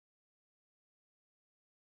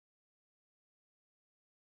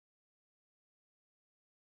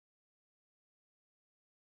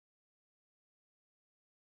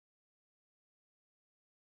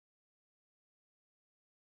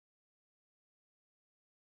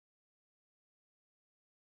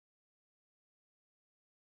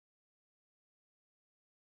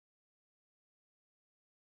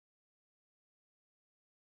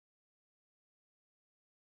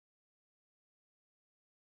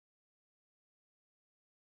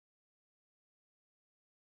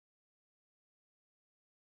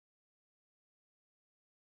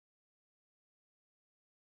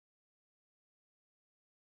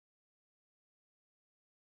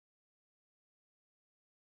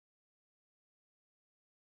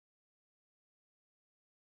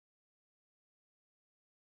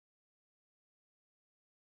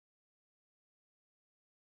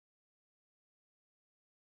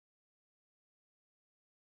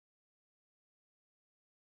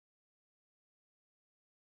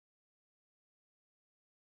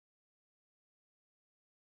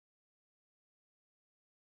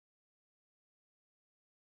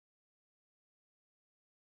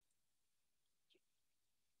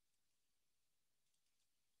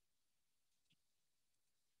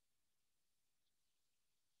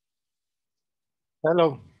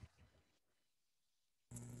Hello.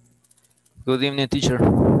 Good evening, teacher.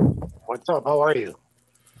 What's up? How are you?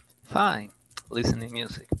 Fine. Listening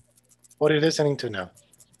music. What are you listening to now?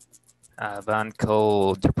 A band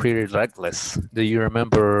called The Pretty Reckless. Do you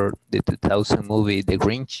remember the 2000 movie The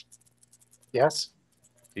Grinch? Yes.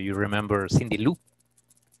 Do you remember Cindy Lou?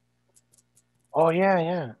 Oh yeah,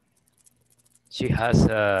 yeah. She has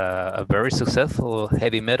a very successful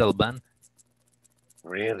heavy metal band.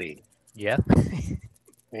 Really? Yeah,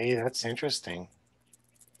 Hey, that's interesting.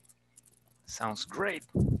 sounds great.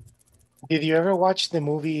 Did you ever watch the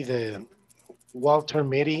movie The Walter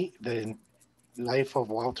Mitty, The Life of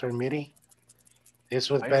Walter Mitty? This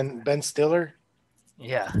with I Ben Stiller.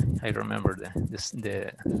 Yeah, I remember the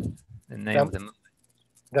name That of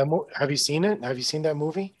the movie. have you seen it? Have you seen that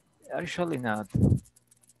movie? Actually, not.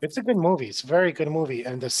 It's a good movie. It's a very good movie,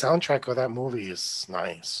 and the soundtrack of that movie is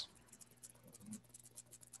nice.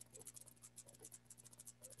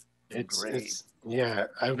 Great. It's yeah.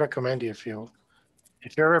 I recommend you if you're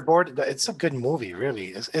ever bored. It's a good movie, really.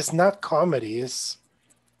 It's not comedy. It's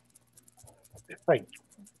like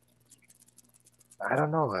I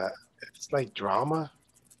don't know. It's like drama,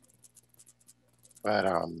 but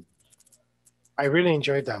I really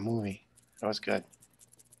enjoyed that movie. It was good.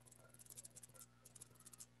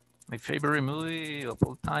 My favorite movie of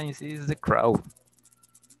all times is The Crow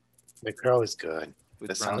The Crow is good. The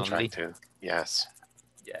with Brandon soundtrack Lee. too. Yes,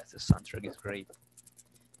 Yes, the soundtrack is great.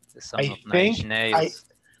 The Song I of Nine Inch think I Nails.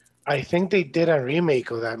 I think they did a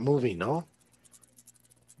remake of that movie. No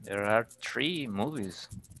There are three movies,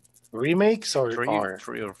 remakes three, or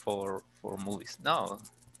three or four movies. No,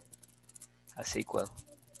 a sequel, three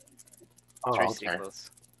oh okay.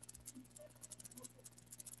 sequels.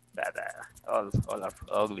 But all are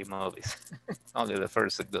ugly movies. Only the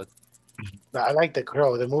first are good. I like The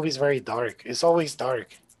Crow. The movie's very dark. It's always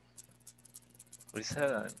dark.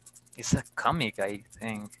 It's a comic, I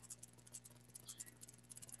think.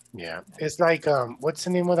 Yeah, it's like what's the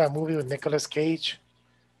name of that movie with Nicolas Cage?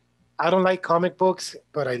 I don't like comic books,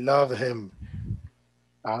 but I love him.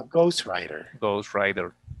 Ghost Rider. Ghost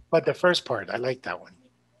Rider But the first part, I like that one.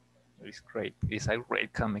 is great. It's a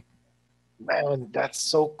great comic. Man, that's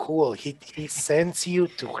so cool. He sends you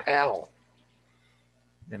to hell.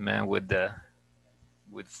 The man with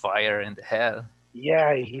fire in the head.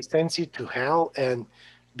 Yeah, he sends you to hell, and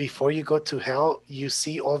before you go to hell, you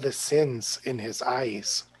see all the sins in his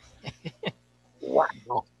eyes.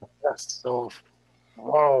 Wow, that's so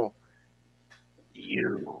whoa,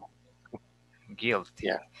 you. Guilty.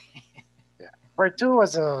 Yeah, yeah. Part two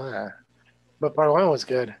was but part one was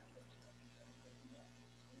good.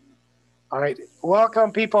 All right,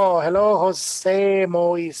 welcome people. Hello, Jose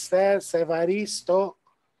Moises Evaristo.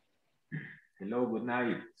 Hello, good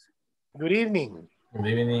night. Good evening. Good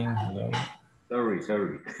evening. Hello.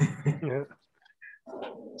 Sorry. Yeah.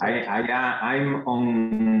 I'm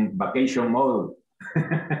on vacation mode.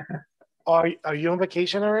 Are you on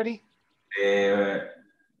vacation already? uh,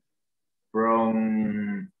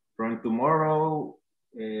 from tomorrow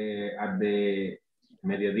at the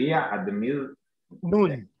mediodía, at the middle,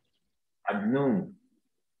 Noon. at noon.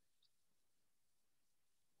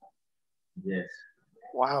 Yes,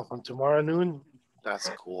 Wow, from tomorrow noon. That's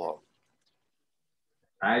cool.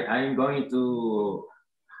 I'm going to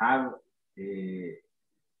have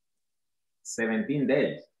 17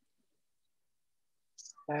 days.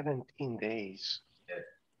 17 days. Yes.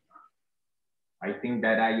 I think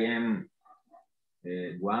that I am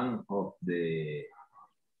one of the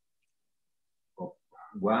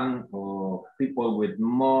one of people with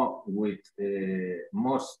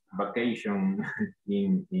most vacation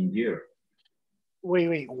in year.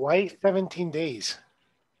 Wait. Why 17 days?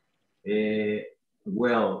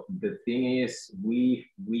 Well, the thing is, we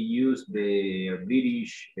use the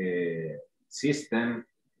British system,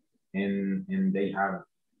 and they have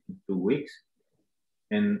 2 weeks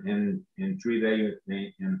and 3 days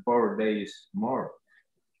and 4 days more.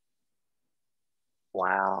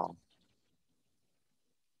 Wow.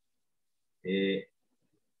 Uh,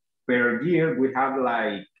 per year, we have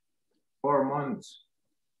like 4 months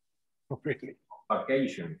Really?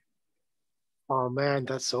 vacation. Oh man,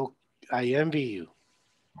 that's so I envy you.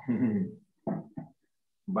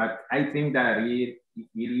 But I think that it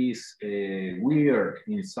is weird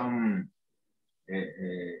in some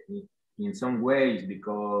ways,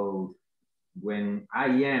 because when I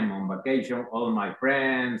am on vacation, all my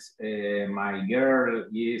friends, my girl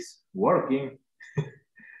is working,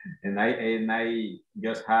 and I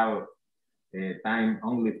just have time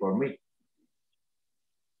only for me,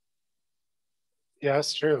 Yeah,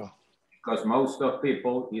 that's true. because most of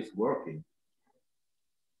people is working.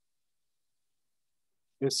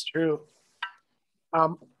 It's true.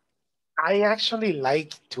 I actually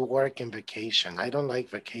like to work in vacation. I don't like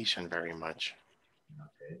vacation very much.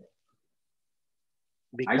 Okay.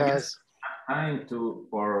 I just Because have time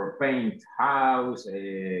for paint house,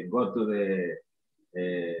 go to the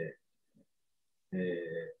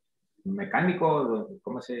mecánico,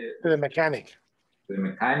 ¿cómo se? to the mechanic. To the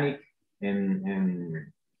mechanic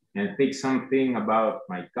and fix something about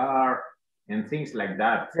my car and things like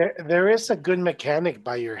that. There is a good mechanic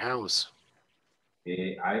by your house.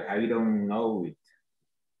 I don't know it.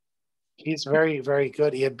 He's very, very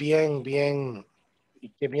good. Y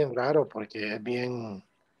es bien raro porque es bien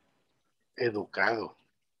educado.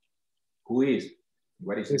 Who is?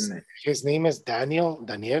 What is his name? His name is Daniel.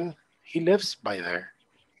 He lives by there.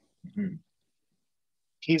 Mm-hmm.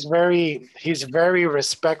 He's very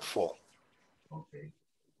respectful. Okay.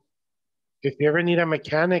 If you ever need a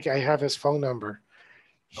mechanic, I have his phone number.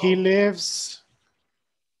 He lives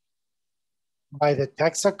by the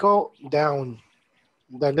Texaco down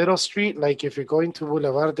the little street, like if you're going to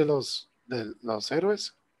Boulevard de los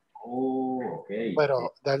Héroes. Oh, okay.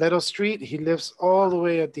 Pero that little street, he lives all the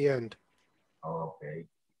way at the end. Okay.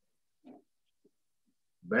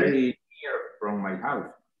 Very near from my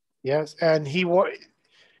house. Yes, and he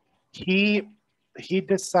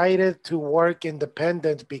decided to work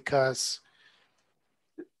independent because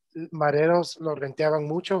mareros lo renteaban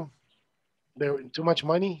mucho. There were too much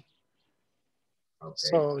money. Okay.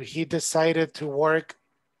 So he decided to work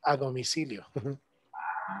a domicilio.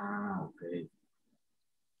 Okay.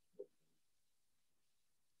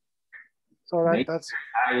 So that's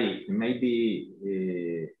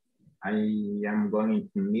maybe I am going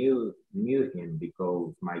to meet him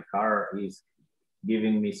because my car is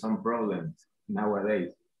giving me some problems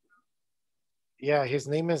nowadays. Yeah, his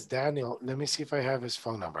name is Daniel. Let me see if I have his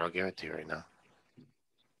phone number. I'll give it to you right now.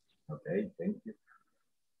 Okay, thank you.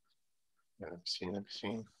 Let me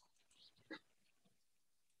see.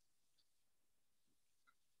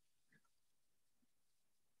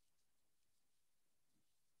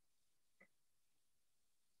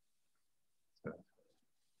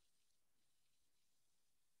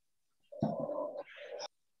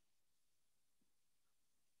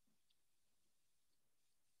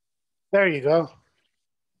 There you go.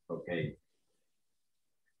 Okay.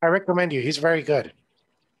 I recommend you. He's very good.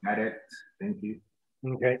 Got it. Thank you.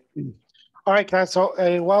 Okay. All right, class. So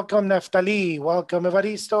welcome, Neftali. Welcome,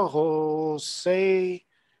 Evaristo, Jose.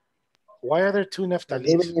 Why are there two Neftalis?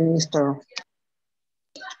 Good evening, Mr.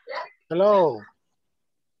 Hello.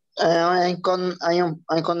 I connect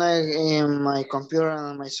my computer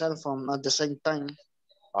and my cell phone at the same time.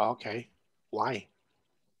 Oh, okay. Why?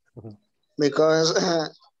 Because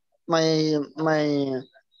my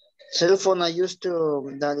cell phone I used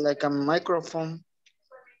to that like a microphone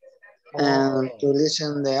and to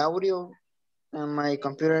listen the audio, and my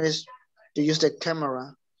computer is to use the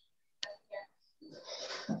camera.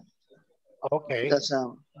 Okay. That's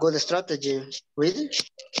a good strategy, really.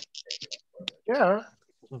 Yeah.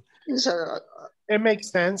 It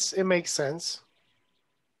makes sense.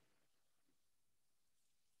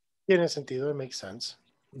 Tiene sentido. It makes sense.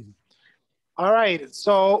 All right.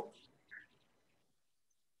 So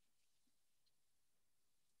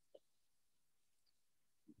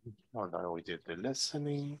hold on. We did the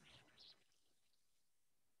listening.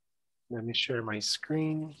 Let me share my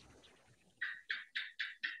screen.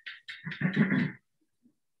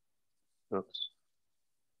 Oops.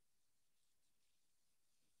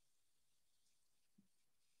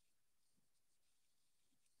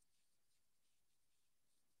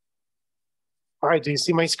 All right, do you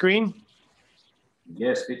see my screen?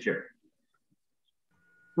 Yes, teacher.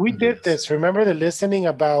 We did this. Remember the listening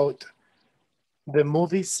about the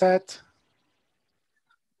movie set?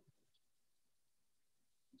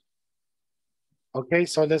 Okay,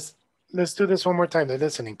 so let's do this one more time, the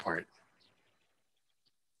listening part.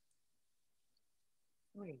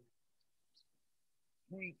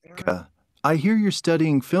 I hear you're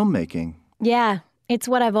studying filmmaking. Yeah, it's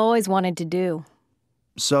what I've always wanted to do.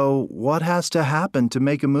 So, what has to happen to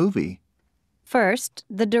make a movie? First,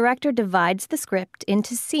 the director divides the script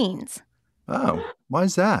into scenes. Oh,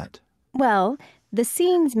 why's that? Well, the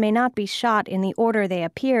scenes may not be shot in the order they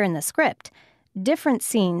appear in the script. Different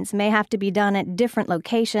scenes may have to be done at different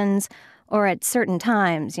locations or at certain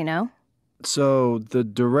times, you know? So, the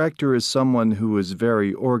director is someone who is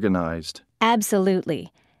very organized.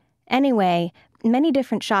 Absolutely. Anyway, many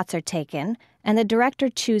different shots are taken, and the director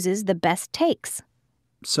chooses the best takes.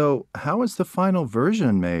 So, how is the final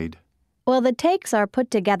version made? Well, the takes are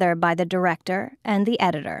put together by the director and the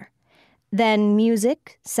editor. Then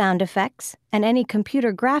music, sound effects, and any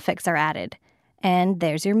computer graphics are added. And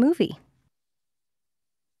there's your movie.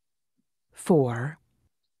 4.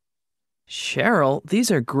 Cheryl, these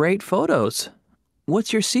are great photos.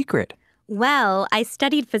 What's your secret? Well, I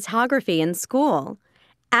studied photography in school.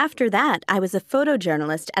 After that, I was a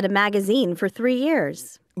photojournalist at a magazine for 3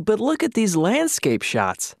 years. But look at these landscape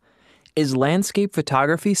shots. Is landscape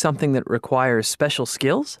photography something that requires special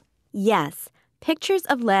skills? Yes, pictures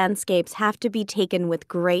of landscapes have to be taken with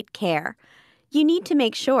great care. You need to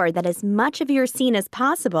make sure that as much of your scene as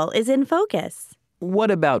possible is in focus. What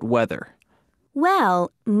about weather?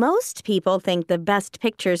 Well, most people think the best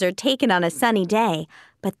pictures are taken on a sunny day,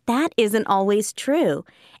 but that isn't always true.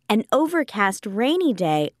 An overcast rainy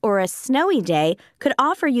day or a snowy day could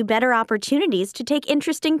offer you better opportunities to take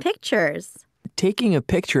interesting pictures. Taking a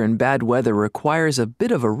picture in bad weather requires a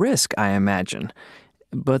bit of a risk, I imagine.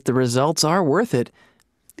 But the results are worth it.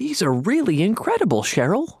 These are really incredible,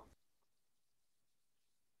 Cheryl.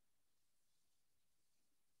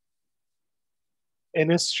 And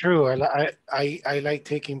it's true. I like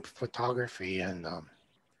taking photography, and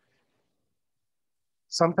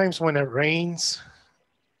sometimes when it rains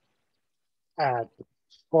at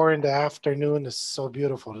 4 in the afternoon, it's so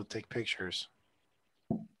beautiful to take pictures.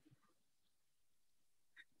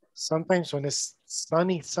 Sometimes when it's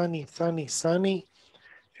sunny,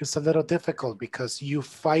 it's a little difficult because you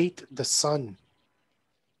fight the sun.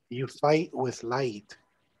 You fight with light.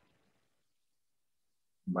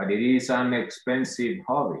 But it is an expensive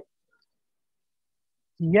hobby.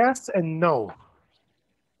 Yes and no.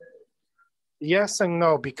 Yes and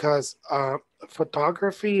no, because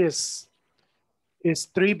photography is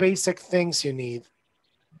 3 basic things you need.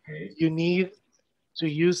 Okay. You need to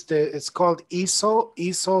use it's called ISO.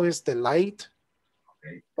 ISO is the light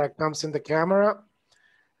that comes in the camera.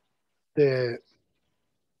 The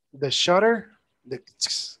shutter, the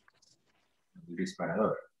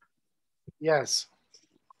Disparador. yes.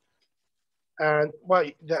 And well,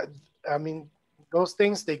 I mean, those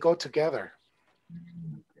things, they go together.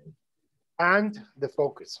 And the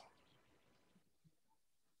focus.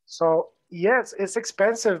 So yes, it's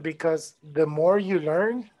expensive because the more you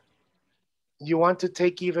learn, you want to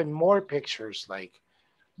take even more pictures. Like,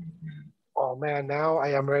 oh man, now I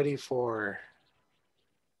am ready for,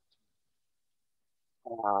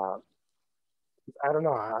 I don't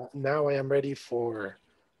know, now I am ready for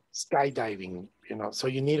skydiving, you know, so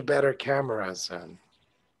you need better cameras. And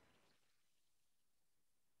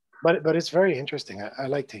but it's very interesting. I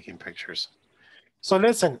like taking pictures. So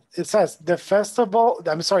listen, it says the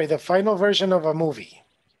final version of a movie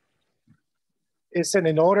isn't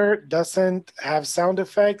in order, doesn't have sound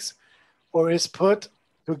effects, or is put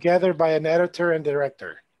together by an editor and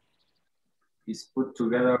director. It's put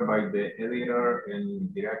together by the editor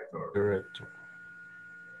and director.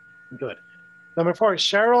 Good. Number 4,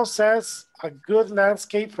 Cheryl says a good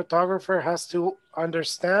landscape photographer has to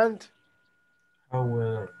understand how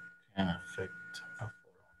weather can affect a photo.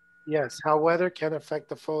 Yes, how weather can affect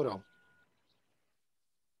the photo.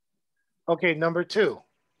 Okay, number 2.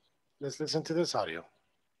 Let's listen to this audio.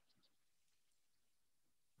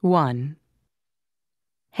 1.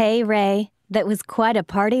 Hey, Ray, that was quite a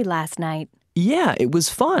party last night. Yeah, it was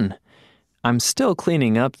fun. I'm still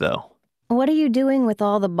cleaning up, though. What are you doing with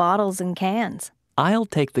all the bottles and cans? I'll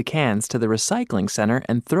take the cans to the recycling center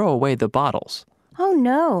and throw away the bottles. Oh,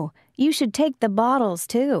 no. You should take the bottles,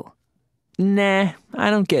 too. Nah, I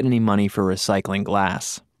don't get any money for recycling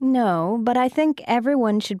glass. No, but I think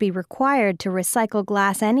everyone should be required to recycle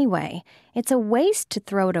glass anyway. It's a waste to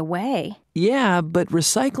throw it away. Yeah, but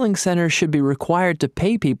recycling centers should be required to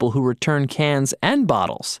pay people who return cans and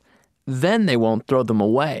bottles. Then they won't throw them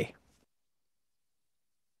away.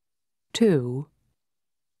 2.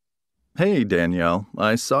 Hey, Danielle,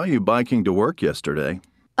 I saw you biking to work yesterday.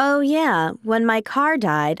 Oh yeah, when my car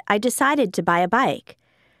died, I decided to buy a bike.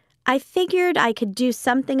 I figured I could do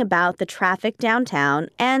something about the traffic downtown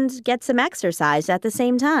and get some exercise at the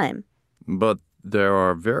same time. But there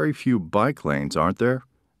are very few bike lanes, aren't there?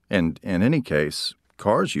 And in any case,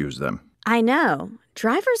 cars use them. I know.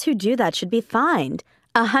 Drivers who do that should be fined.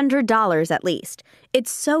 $100 at least.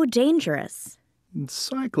 It's so dangerous.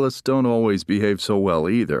 Cyclists don't always behave so well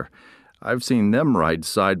either. I've seen them ride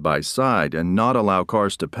side by side and not allow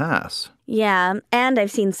cars to pass. Yeah, and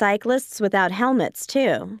I've seen cyclists without helmets,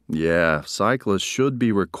 too. Yeah, cyclists should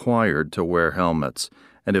be required to wear helmets.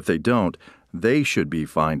 And if they don't, they should be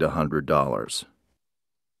fined $100.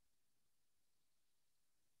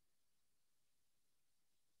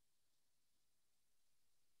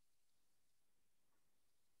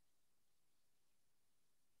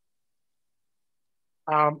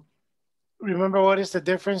 Remember what is the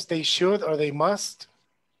difference? They should or they must?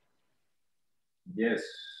 Yes,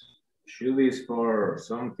 should is for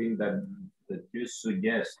something that you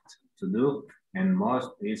suggest to do, and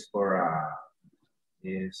most is for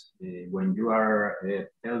when you are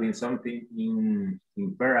telling something in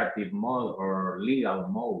imperative mode or legal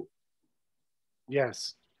mode.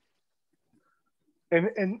 Yes.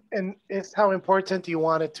 And it's how important you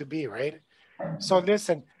want it to be, right? So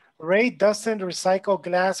listen, Ray doesn't recycle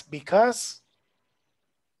glass because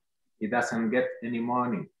He doesn't get any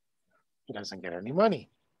money. he doesn't get any money.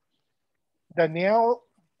 Danielle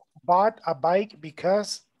bought a bike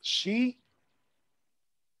because she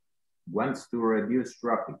Wants to reduce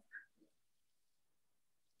traffic.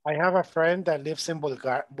 I have a friend that lives in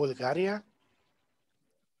Bulgaria.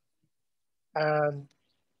 And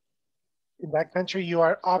in that country, you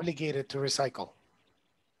are obligated to recycle.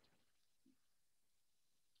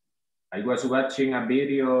 I was watching a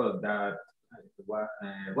video that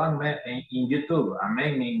one man in YouTube, a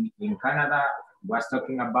man in Canada was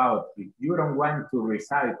talking about if you don't want to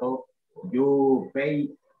recycle, you pay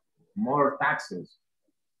more taxes.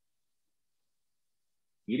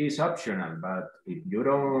 It is optional, but if you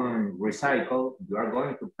don't recycle, you are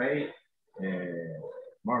going to pay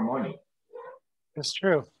more money. It's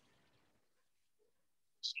true.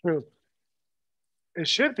 It's true. It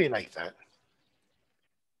should be like that.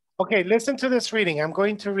 Okay, listen to this reading. I'm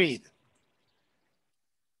going to read.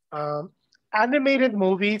 Animated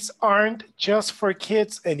movies aren't just for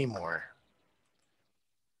kids anymore.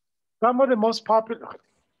 Some of the most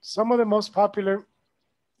popular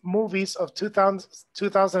movies of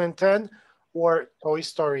 2010 were Toy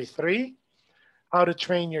Story 3, How to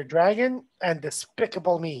Train Your Dragon, and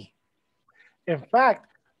Despicable Me. In fact,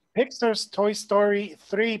 Pixar's Toy Story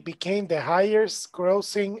 3 became the highest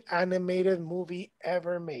grossing animated movie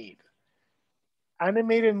ever made.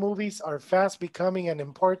 Animated movies are fast becoming an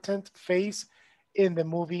important phase in the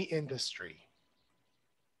movie industry.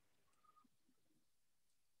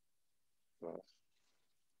 Let's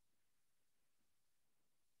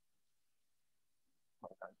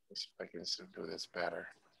see if I can still do this better.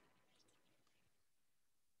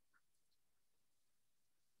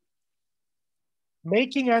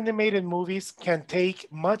 Making animated movies can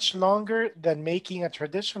take much longer than making a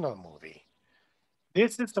traditional movie.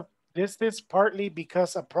 This is partly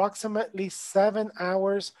because approximately 7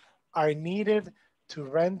 hours are needed to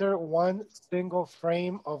render one single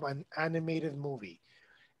frame of an animated movie.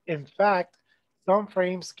 In fact, some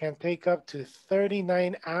frames can take up to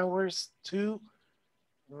 39 hours to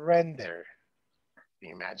render. Can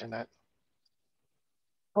you imagine that?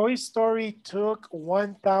 Toy Story took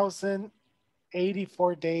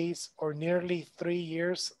 1,084 days or nearly 3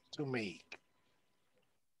 years to make.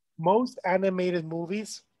 Most animated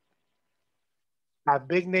movies have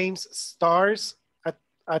big names stars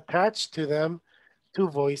attached to them to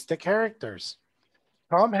voice the characters.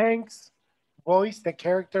 Tom Hanks voiced the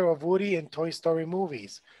character of Woody in Toy Story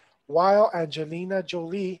movies, while Angelina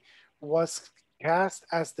Jolie was cast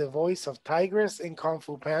as the voice of Tigress in Kung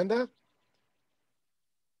Fu Panda.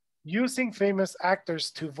 Using famous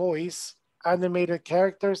actors to voice animated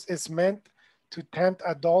characters is meant to tempt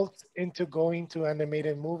adults into going to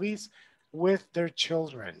animated movies with their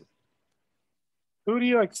children.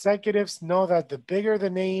 Studio executives know that the bigger the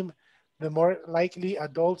name, the more likely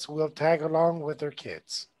adults will tag along with their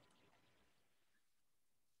kids.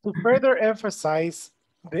 To further emphasize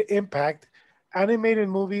the impact animated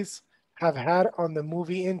movies have had on the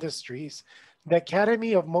movie industries, the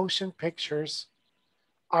Academy of Motion Pictures,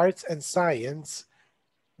 Arts and Science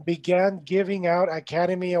began giving out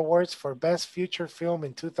Academy Awards for Best Feature Film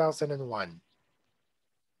in 2001.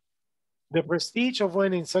 The prestige of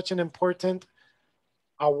winning such an important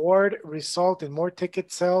award result in more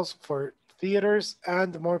ticket sales for theaters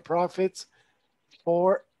and more profits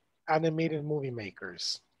for animated movie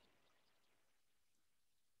makers.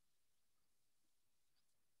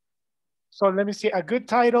 So let me see, a good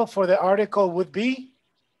title for the article would be?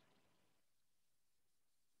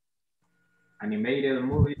 Animated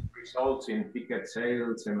movies results in ticket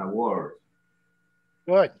sales and awards.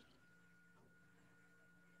 Good.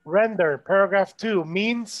 Render, paragraph 2,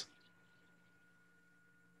 means?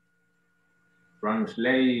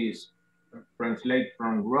 Translate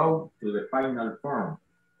from raw to the final form.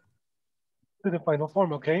 To the final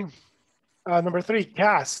form, okay. Number 3,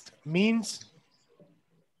 cast, means?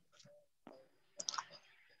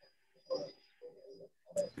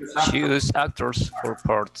 Choose actors for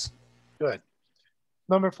parts. Good.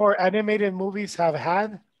 Number 4, animated movies have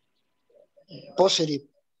had? Positive.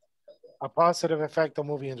 A positive effect on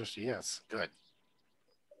movie industry, yes, good.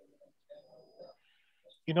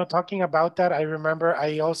 You know, talking about that, I remember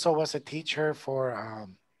I also was a teacher for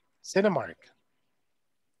Cinemark.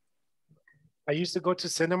 I used to go to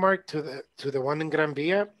Cinemark to the one in Gran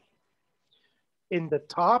Via. In the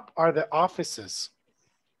top are the offices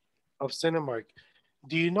of Cinemark.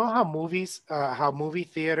 Do you know how movie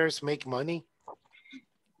theaters make money?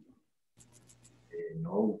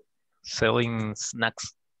 No. Selling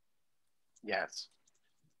snacks. Yes.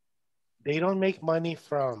 They don't make money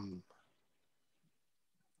from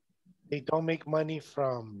the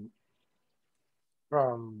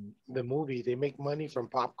movie. They make money from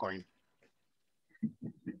popcorn.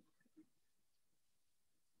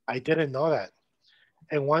 I didn't know that.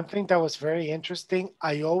 And one thing that was very interesting,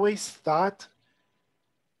 I always thought,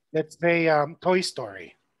 let's say Toy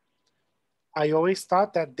Story. I always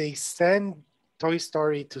thought that they send Toy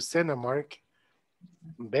Story to Cinemark,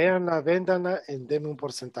 véanla, véndanla, and denme un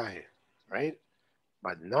porcentaje, right?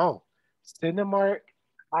 But no, Cinemark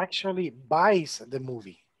actually buys the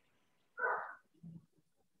movie.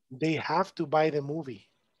 They have to buy the movie.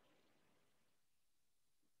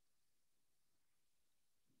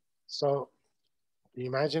 So you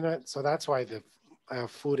imagine it? So that's why the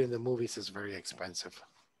food in the movies is very expensive.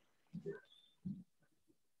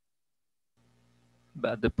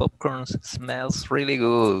 But the popcorn smells really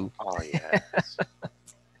good. Oh, yes.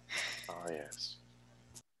 Oh, yes.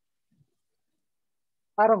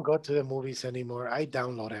 I don't go to the movies anymore. I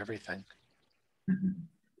download everything.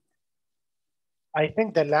 I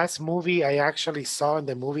think the last movie I actually saw in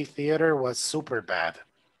the movie theater was super bad.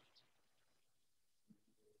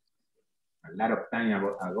 A lot of time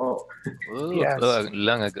ago. Ooh, Yes.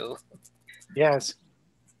 long ago. Yes.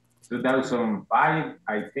 2005,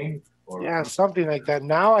 I think. Yeah, something like that.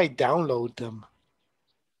 Now I download them.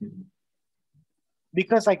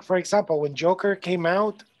 Because, like, for example, when Joker came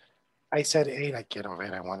out, I said, hey, I quiero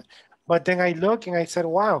ver, I want it. But then I look and I said,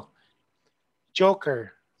 wow,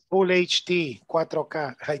 Joker, full HD,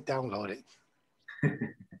 4K. I download it.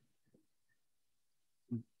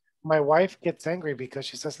 My wife gets angry because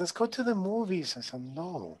she says, let's go to the movies. I said,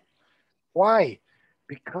 no. Why?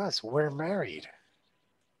 Because we're married.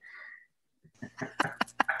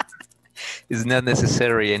 It's not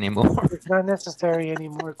necessary anymore. It's not necessary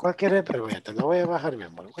anymore. ¿Cuál quiere? Pero vea, te lo voy a bajar, mi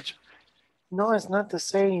amor. No, it's not the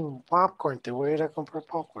same popcorn. Te voy a ir a comprar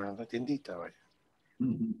popcorn a la tiendita, güey.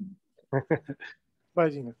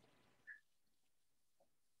 But, you know.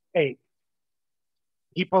 Hey,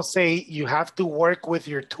 people say you have to work with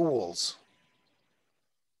your tools.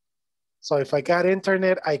 So if I got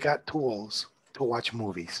internet, I got tools to watch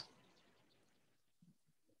movies.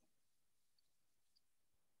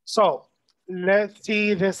 So let's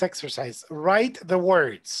see this exercise. Write the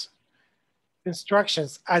words.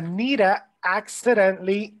 Instructions. Anita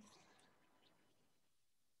accidentally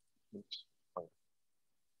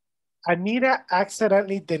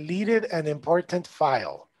deleted an important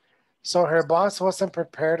file. So her boss wasn't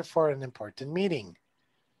prepared for an important meeting.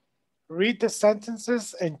 Read the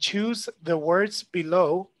sentences and choose the words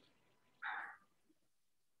below.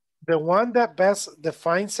 The one that best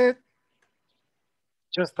defines it,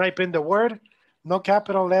 just type in the word. No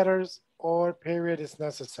capital letters or period is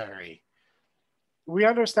necessary. We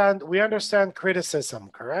understand criticism,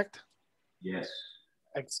 correct? Yes.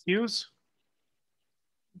 Excuse?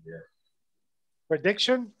 Yes.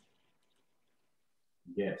 Prediction?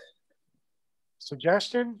 Yes.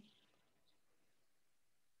 Suggestion?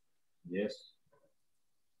 Yes.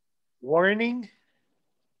 Warning?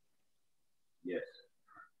 Yes.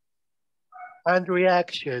 And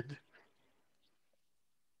reaction.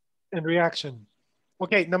 And reaction.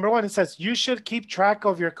 Okay, number one, it says you should keep track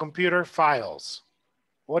of your computer files.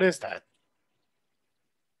 What is that?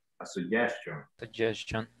 A suggestion.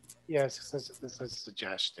 Suggestion. Yes, it says a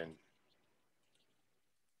suggestion.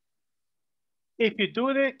 If you do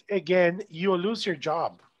it again, you'll lose your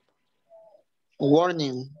job.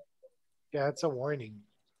 Warning. Yeah, it's a warning.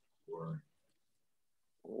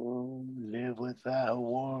 Oh, live without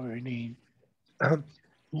warning.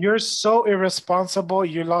 You're so irresponsible,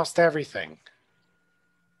 you lost everything.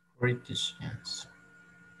 British answer.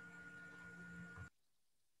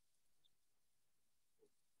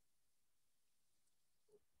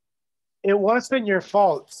 It wasn't your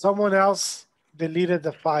fault. Someone else deleted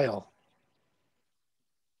the file.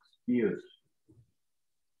 Excuse.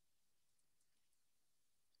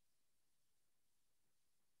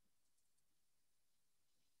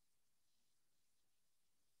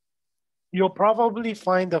 You'll probably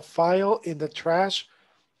find the file in the trash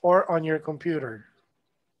or on your computer.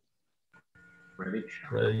 Prediction.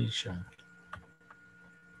 Prediction.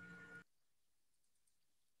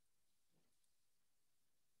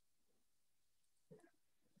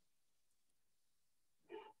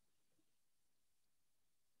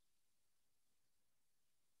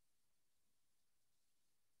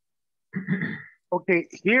 Okay,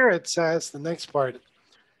 here it says the next part.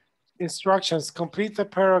 Instructions, complete the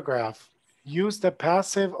paragraph. Use the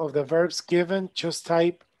passive of the verbs given, just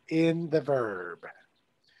type in the verb.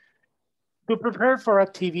 To prepare for a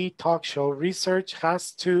TV talk show, research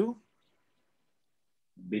has to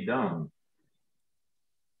be done.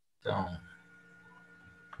 Done.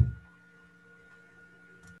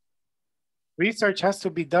 Research has to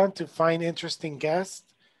be done to find interesting guests,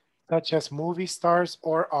 such as movie stars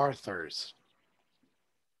or authors.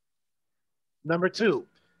 Number 2,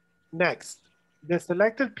 next, the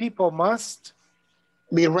selected people must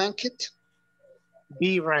Be ranked.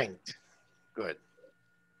 be ranked. Good.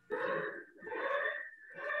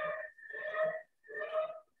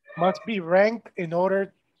 Must be ranked in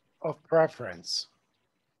order of preference.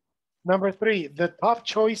 Number 3, the top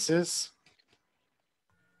choices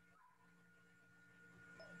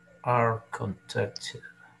Are contacted.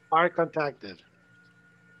 are contacted.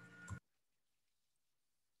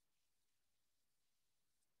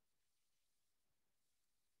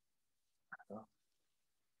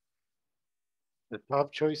 The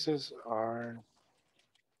top choices are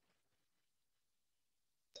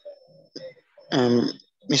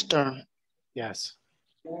Mr. yes.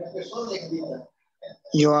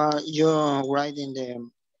 You're right in the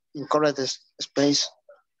incorrect space.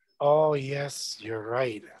 Oh, yes, you're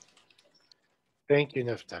right. Thank you,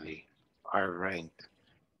 Neftali. Are ranked.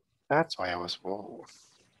 That's why I was wrong.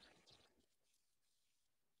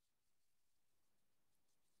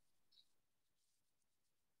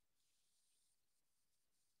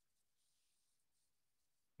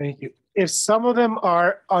 Thank you. If some of them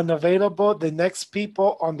are unavailable, the next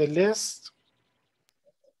people on the list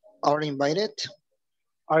Are invited.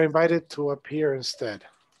 are invited to appear instead.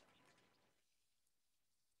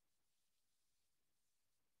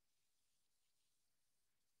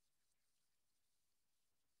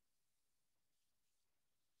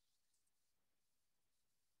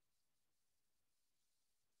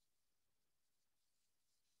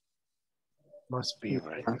 Must be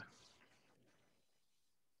right.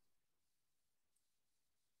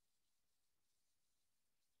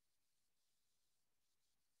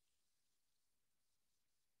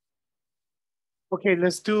 Okay,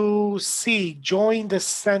 let's do C. Join the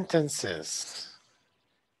sentences.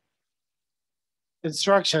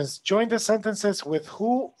 Instructions. Join the sentences with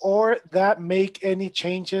who or that make any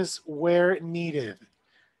changes where needed.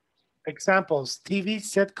 Examples, TV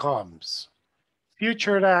sitcoms,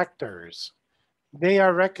 featured actors. They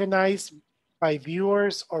are recognized by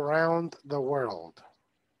viewers around the world.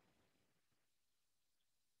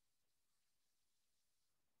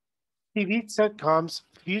 TV sitcoms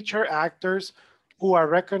feature actors who are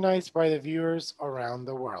recognized by the viewers around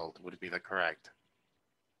the world would be the correct.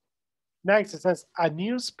 Next, it says a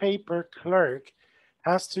newspaper clerk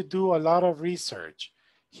has to do a lot of research.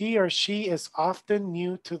 He or she is often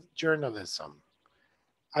new to journalism.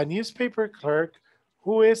 A newspaper clerk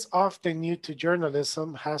who is often new to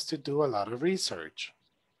journalism has to do a lot of research.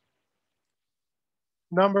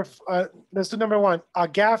 Let's do number 1. A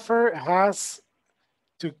gaffer has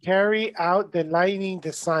to carry out the lighting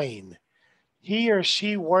design. He or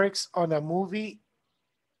she works on a movie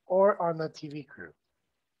or on a TV crew.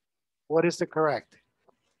 What is the correct?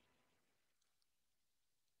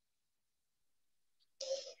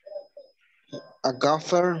 A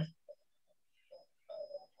golfer.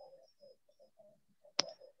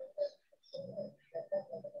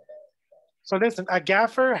 So listen, a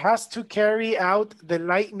gaffer has to carry out the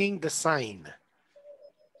lighting design.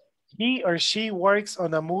 He or she works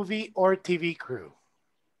on a movie or TV crew.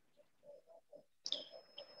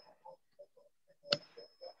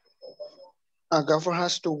 A golfer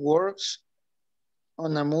has to work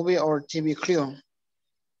on a movie or TV crew.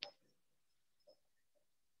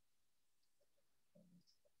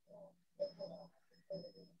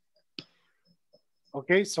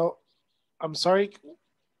 Okay, so I'm sorry,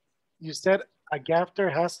 you said a gaffer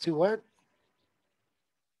has to what?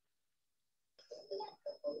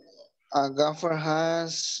 A golfer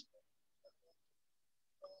has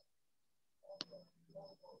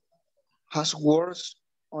works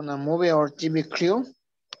on a movie or TV crew.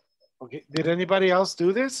 Okay, did anybody else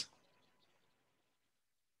do this?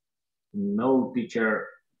 No, teacher,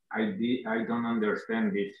 I don't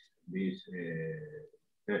understand this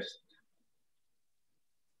test.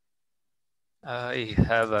 I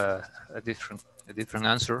have a different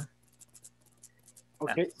answer.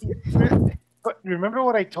 Okay, but remember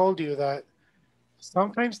what I told you, that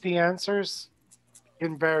sometimes the answers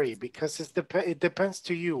can vary because it depends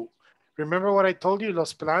to you. Remember what I told you,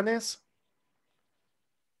 los planes?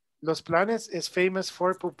 Los planes is famous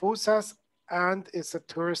for pupusas and is a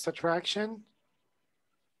tourist attraction.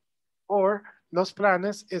 Or Los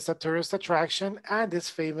Planes is a tourist attraction and is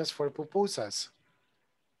famous for pupusas.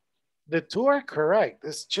 The two are correct.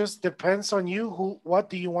 It just depends on you. What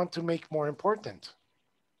do you want to make more important?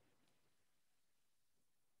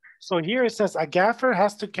 So here it says a gaffer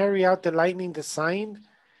has to carry out the lightning design.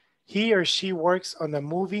 He or she works on a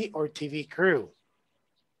movie or TV crew.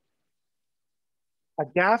 A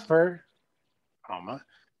gaffer,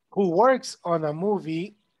 who works on a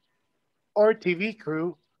movie or TV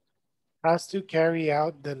crew has to carry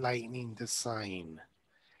out the lightning design.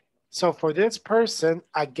 So for this person,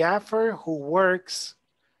 a gaffer who works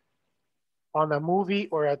on a movie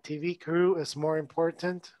or a TV crew is more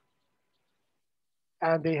important.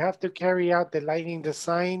 And they have to carry out the lightning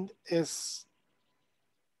design is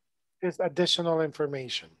additional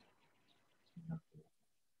information.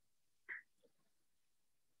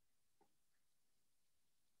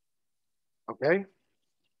 Okay.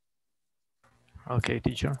 Okay,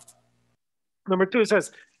 teacher. Number 2, it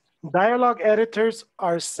says, dialogue editors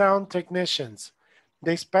are sound technicians.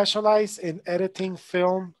 They specialize in editing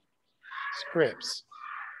film scripts.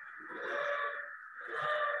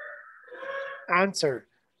 Answer,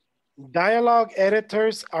 dialogue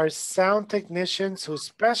editors are sound technicians who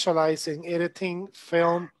specialize in editing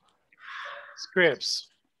film scripts.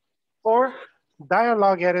 Or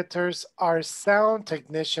dialogue editors are sound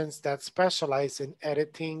technicians that specialize in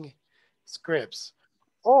editing scripts.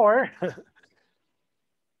 Or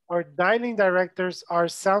dialing directors are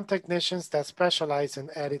sound technicians that specialize in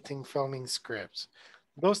editing filming scripts.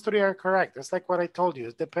 Those three are correct. It's like what I told you.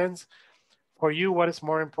 It depends for you what is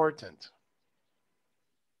more important.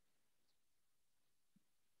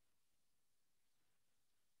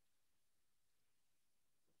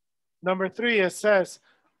 Number 3, it says,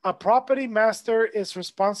 a property master is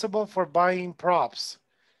responsible for buying props.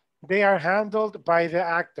 They are handled by the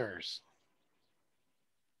actors.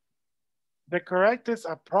 The correct is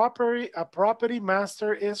a property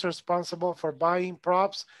master is responsible for buying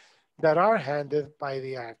props that are handled by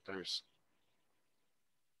the actors.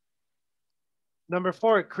 Number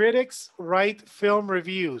 4, critics write film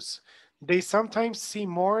reviews. They sometimes see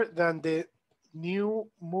more than the new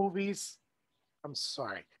movies. I'm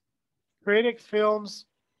sorry. Critics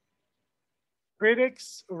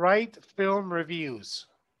write film reviews.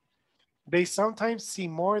 They sometimes see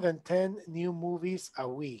more than 10 new movies a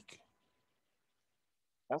week.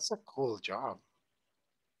 That's a cool job.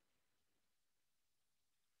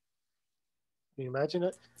 Can you imagine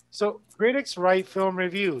it? So critics write film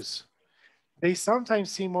reviews. They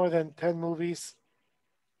sometimes see more than 10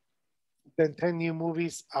 new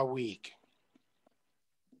movies a week.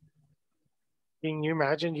 Can you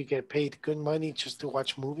imagine you get paid good money just to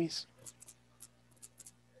watch movies?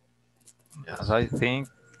 Yes, I think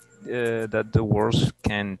that the world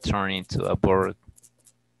can turn into a bored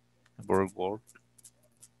world.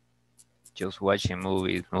 Just watching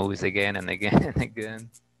movies again and again and again,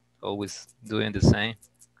 always doing the same.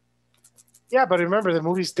 Yeah, but remember the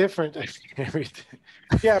movie's different.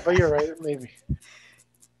 Yeah, but you're right, maybe.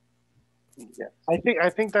 Yeah, I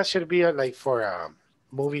think that should be like for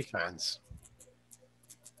movie fans.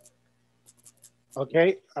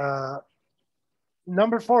 Okay.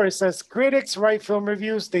 Number 4, it says critics write film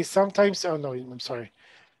reviews. They sometimes, oh no, I'm sorry.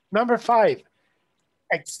 Number 5,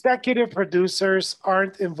 executive producers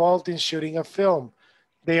aren't involved in shooting a film.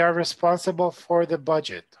 They are responsible for the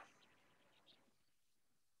budget.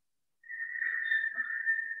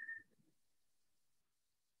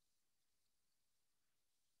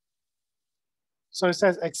 So it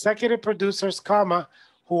says executive producers, comma,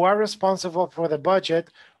 who are responsible for the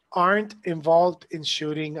budget aren't involved in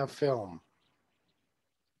shooting a film.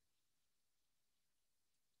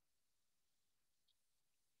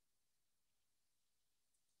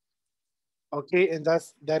 Okay, and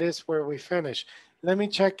that is where we finish. Let me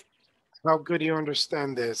check how good you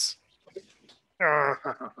understand this.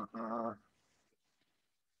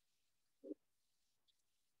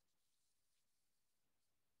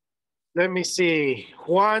 Let me see.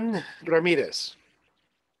 Juan Ramirez.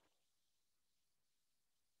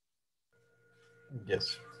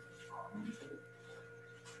 Yes.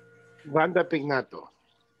 Wanda Pignato.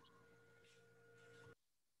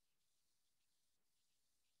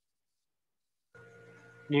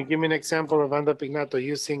 Can you give me an example of Wanda Pignato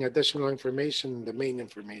using additional information in the main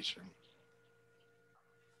information?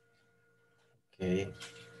 Okay.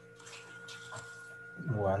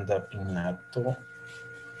 Wanda Pinato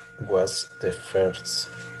was the first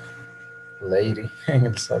lady in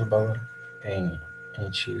El Salvador, and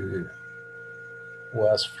she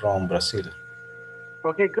was from Brazil.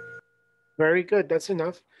 Okay, good. Very good. That's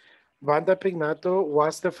enough. Wanda Pignato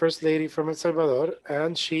was the first lady from El Salvador,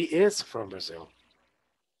 and she is from Brazil.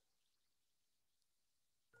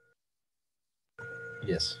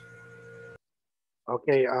 Yes.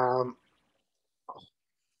 Okay,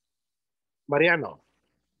 Mariano.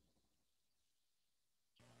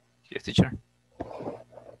 Yes, teacher.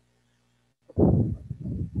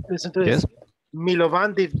 Listen to Yes. this.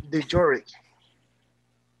 Milovan Djuric.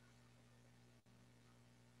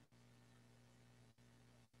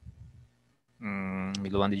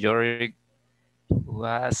 Milovan Djuric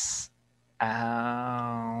was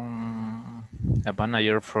a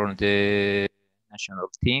manager for the national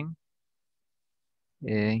team.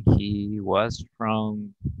 He was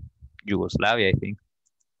from Yugoslavia, I think.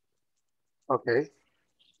 Okay.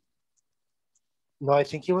 No, I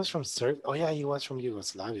think he was from Serbia. Oh, yeah, he was from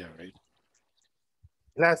Yugoslavia, right?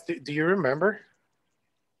 Last, do you remember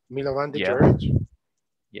Milovan Djuric?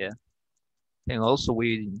 Yeah. And also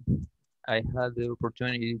I had the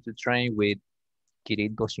opportunity to train with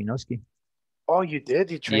Kirill Koshinovsky. Oh, you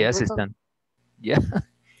did? You trained Yes, with him? están. Yeah.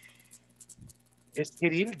 Is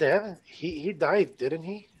Kirill dead? He died, didn't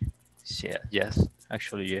he? Yeah, yes.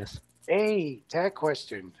 Actually, yes. Hey, tag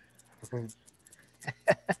question.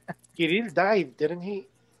 Kirill died, didn't he?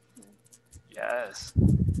 Yes.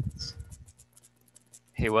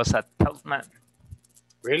 He was a tough man.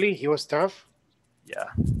 Really? He was tough?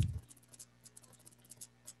 Yeah.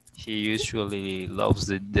 He usually loves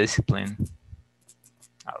the discipline.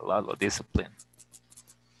 A lot of discipline.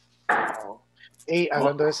 Oh. Hey,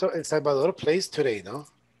 hablando de eso, El Salvador plays today, no?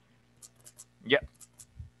 Yeah.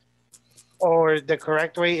 Or the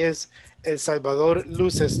correct way is El Salvador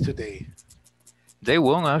loses today. They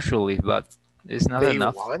won actually, but it's not They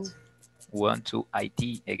enough. won? Won to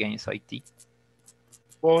IT against IT.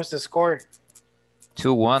 What was the score?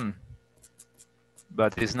 2-1.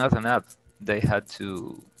 But it's not enough. They had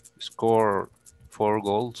to score 4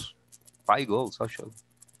 goals. 5 goals actually.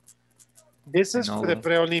 This is for the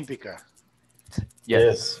Preolímpica.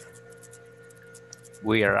 Yes.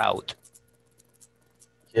 We are out.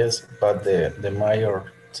 Yes, but the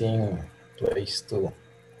major team plays too.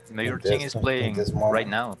 The major team is playing right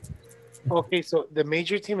now. Okay, so the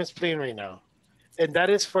major team is playing right now. And that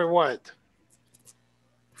is for what?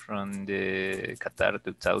 From the Qatar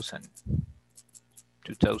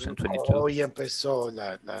 2022. Oh, ya empezó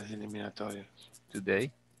las eliminatorias.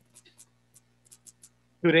 Today.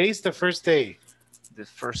 Today is the first day. The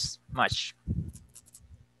first match.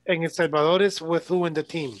 And El Salvador is with who in the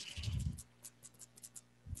team?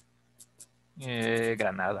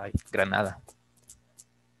 Granada.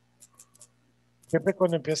 Siempre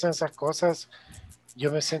cuando empiezan esas cosas,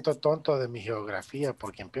 yo me siento tonto de mi geografía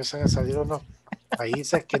porque empiezan a salir unos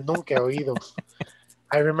países que nunca he oído.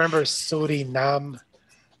 I remember Surinam.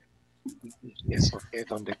 ¿Y eso qué?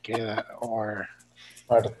 ¿Dónde queda? Or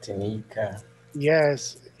Martinica.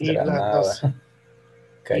 Yes. Granada.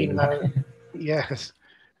 Yes.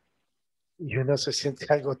 Y uno se siente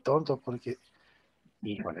algo tonto porque,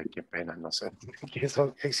 híjole, qué pena, no sé que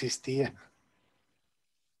eso existía.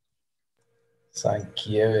 San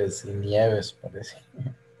Quieves y Nieves, parece.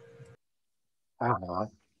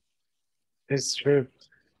 It's true.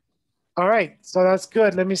 All right, so that's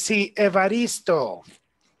good. Let me see. Evaristo.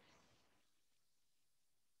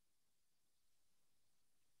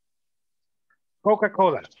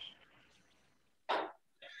 Coca-Cola.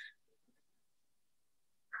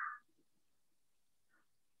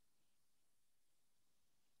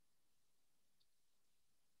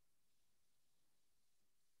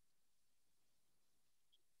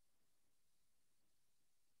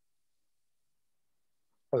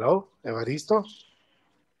 Hello, Evaristo?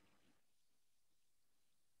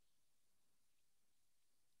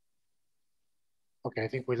 Okay, I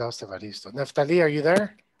think we lost Evaristo. Neftali, are you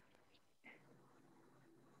there?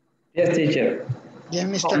 Yes, teacher. Yeah,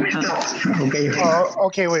 Mr. Okay. Oh,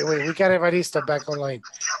 okay, wait. We got Evaristo back online.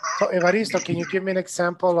 So, Evaristo, can you give me an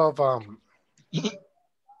example of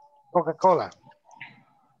Coca-Cola?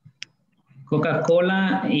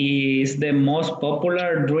 Coca-Cola is the most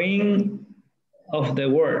popular drink of the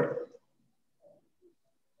world.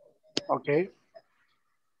 Okay.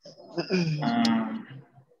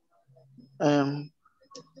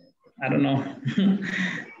 I don't know.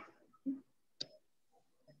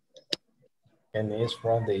 And it's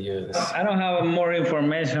from the US. I don't have more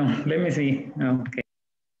information. Let me see. Okay.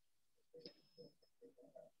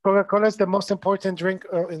 Coca-Cola is the most important drink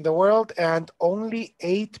in the world, and only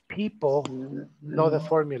 8 people know the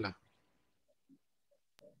formula.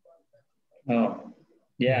 Oh,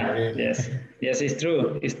 yeah, yes. Yes, it's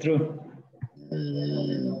true. It's true.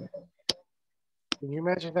 Can you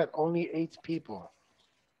imagine that? Only 8 people.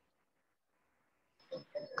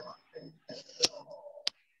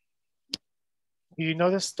 Do you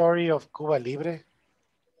know the story of Cuba Libre?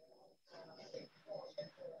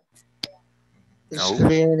 No.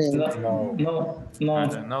 No. I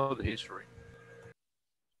don't know the history.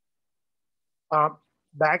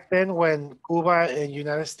 Back then when Cuba and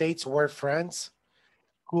United States were friends,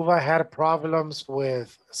 Cuba had problems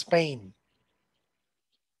with Spain.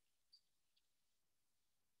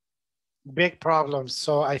 Big problems.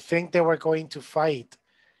 So I think they were going to fight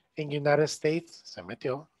in United States. Se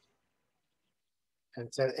metió.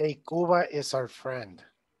 And said, hey, Cuba is our friend.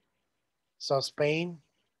 So Spain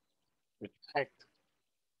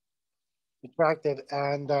retracted,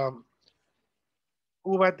 and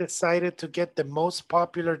Cuba decided to get the most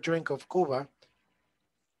popular drink of Cuba,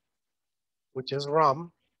 which is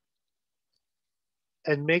rum,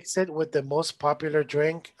 and mix it with the most popular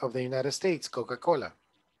drink of the United States, Coca-Cola.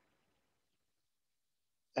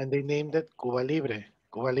 And they named it Cuba Libre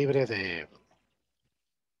de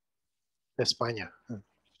España.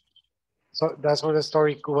 So that's where the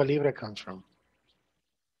story Cuba Libre comes from.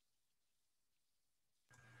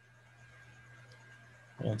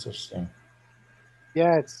 Interesting.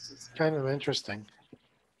 Yeah, it's kind of interesting.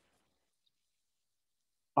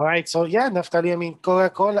 All right, so yeah, Naftali, I mean,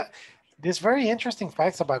 Coca-Cola, there's very interesting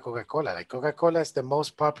facts about Coca-Cola. Like Coca-Cola is the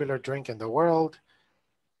most popular drink in the world,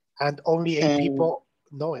 and only 8 people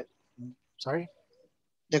know it. Sorry?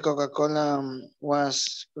 The Coca-Cola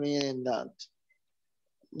was created that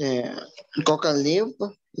the coca leaf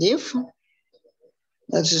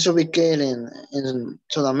that is located in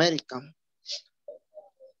South America.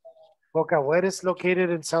 Coca, where is located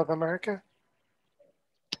in South America?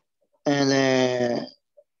 And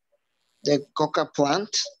the coca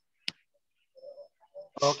plant.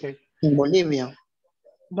 Okay. In Bolivia.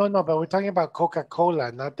 No, but we're talking about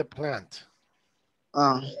Coca-Cola, not the plant.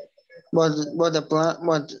 But the plant,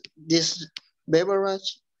 but this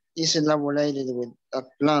beverage is elaborated with a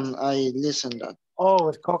plant. I listened that. Oh,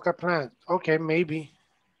 with coca plant. Okay, maybe.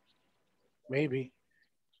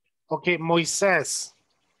 Okay, Moises.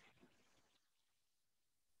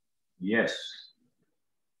 Yes.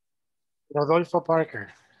 Rodolfo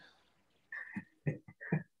Parker.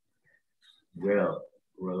 Well,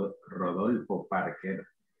 Rodolfo Parker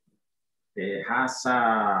has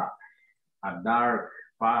a dark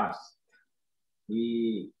past.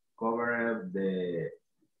 He covered the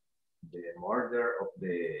murder of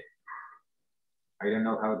the, I don't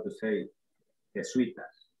know how to say,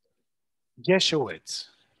 Jesuits.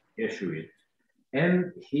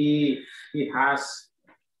 And he has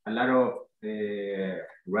a lot of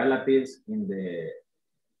relatives in the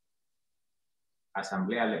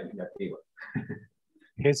Asamblea Legislativa.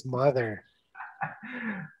 His mother.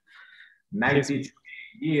 92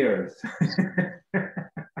 years.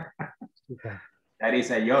 That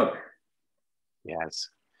is a joke. Yes.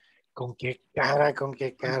 ¿Con qué cara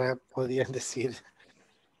podían decir?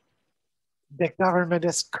 The government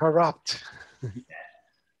is corrupt.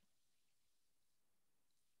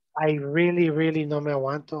 I really no me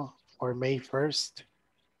aguanto for May 1st.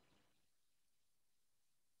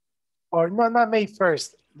 Or no, not May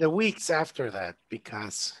 1st, the weeks after that,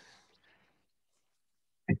 because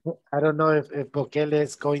I don't know if Bukele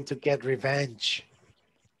is going to get revenge.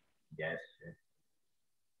 Yes.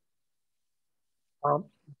 Do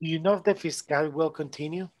you know if the fiscal will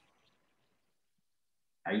continue?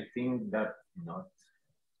 I think that not.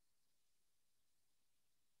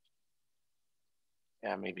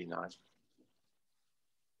 Yeah, maybe not.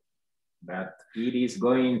 But it is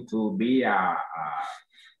going to be a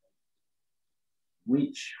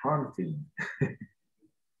witch hunting.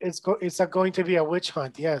 It's going to be a witch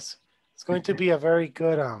hunt, yes. It's going to be a very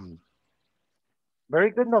good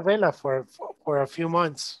novela for a few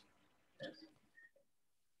months.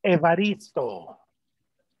 Evaristo,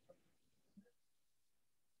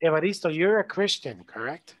 you're a Christian,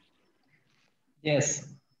 correct? Yes.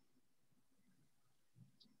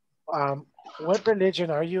 What religion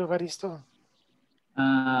are you, Evaristo?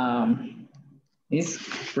 It's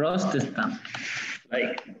Protestant.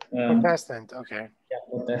 Like Protestant, okay. Yeah,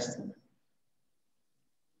 Protestant.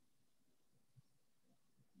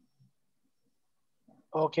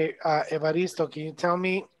 Okay, Evaristo, can you tell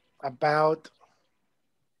me about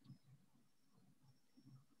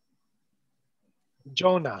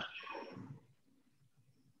Jonah?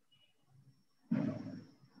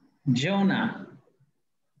 Jonah.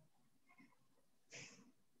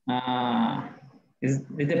 Is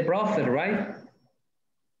the prophet, right?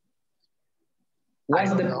 I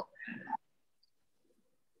don't know.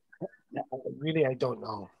 Really, I don't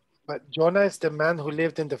know. But Jonah is the man who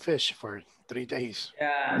lived in the fish for 3 days.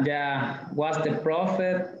 Yeah, was the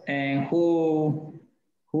prophet and who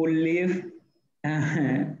lived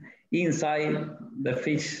inside the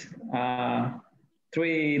fish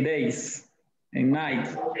 3 days and night.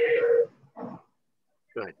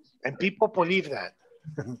 Good. And people believe that.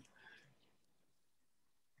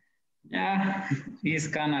 Yeah, it's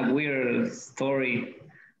kind of weird story.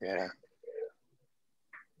 Yeah.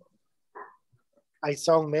 I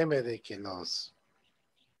saw un meme de que los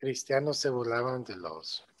cristianos se burlaban de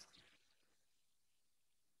los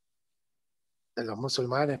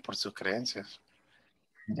musulmanes por sus creencias.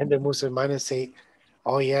 And the musulmanes say,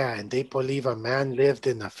 oh yeah, and they believe a man lived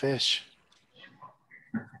in a fish.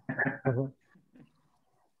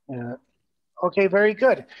 Yeah. Okay, very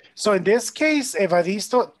good. So in this case,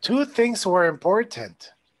 Evaristo, 2 things were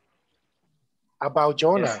important about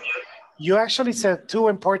Jonah. Yes. You actually said 2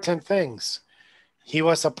 important things. He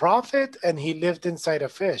was a prophet and he lived inside a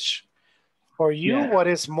fish. For you, yeah. What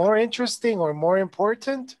is more interesting or more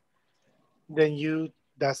important than you,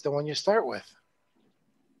 that's the one you start with.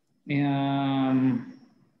 He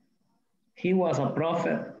was a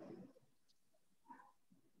prophet.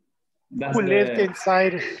 That's who lived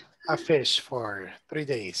inside a fish for 3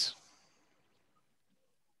 days.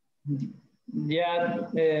 Yeah,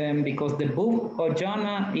 because the book of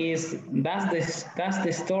Jonah that's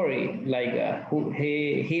the story. Like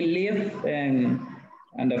he lived and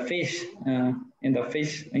the fish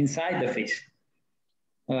inside the fish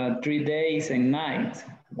 3 days and night,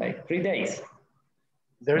 like 3 days.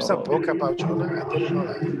 There's a book about Jonah. I didn't know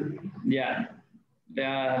that. Yeah,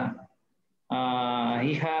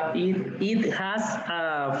 it has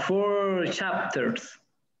 4 chapters.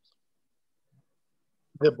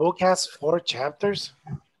 The book has 4 chapters?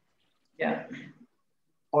 Yeah.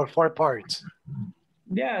 Or 4 parts?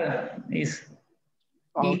 Yeah, it's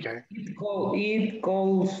okay. It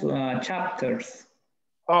calls chapters.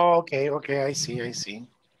 Oh, okay, I see.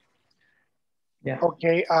 Yeah.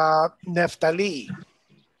 Okay, Naphtali.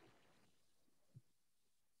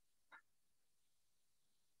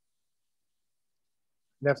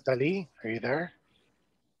 Naphtali, are you there?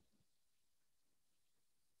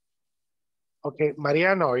 Okay,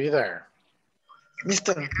 Mariano, are you there?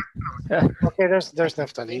 Mister. Okay, there's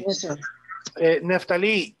Naphtali. Mister.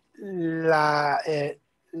 Naphtali, el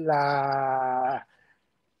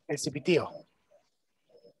cipitío.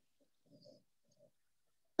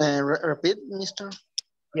 Repeat, Mister.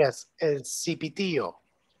 Yes, el cipitío.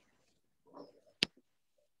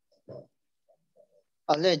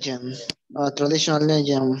 A legend, a traditional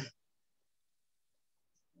legend.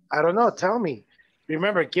 I don't know, tell me.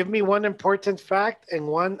 Remember, give me 1 important fact and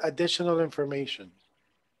 1 additional information.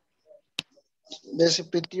 The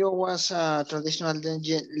CPTO was a traditional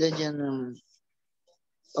legend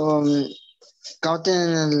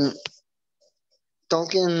counting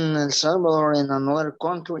talking El Salvador and other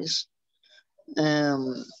countries.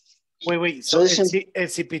 Wait, so El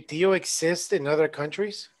CPTO exists in other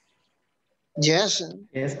countries? Yes.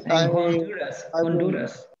 Yes, in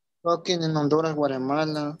Honduras. Talking in Honduras,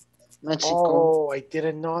 Guatemala, Mexico. Oh, I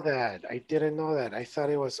didn't know that. I thought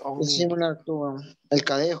it was only... It's similar to El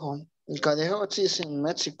Cadejo. El Cadejo exists in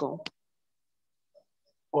Mexico.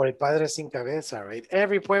 Or El Padre Sin Cabeza, right?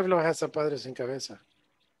 Every pueblo has a Padre Sin Cabeza.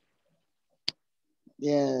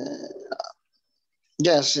 Yeah.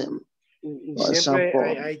 Yes.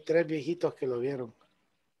 Siempre hay 3 viejitos que lo vieron.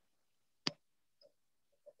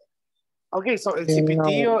 Okay, so El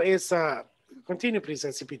Cipitío is... continue, please,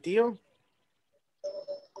 El Cipitío.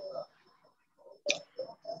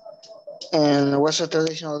 And was a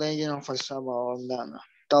traditional legend of El Salvador,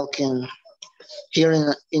 talking here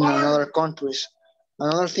in another countries.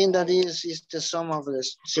 Another thing that is the sum of the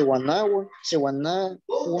Ciudadanos.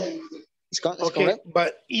 Okay,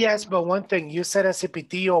 but yes, but one thing, you said El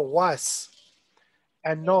Cipitío was,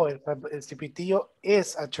 and no, El Cipitío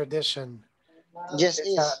is a tradition. Yes,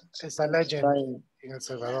 it's a legend in El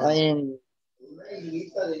Salvador.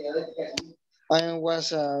 I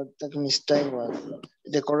was that mistake, but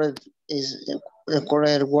the correct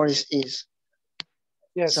word is.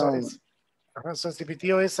 Yes, so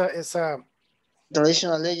Cipitío is a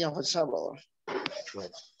traditional legend of El Salvador.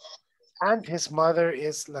 Right. And his mother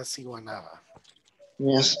is La Ciguanaba.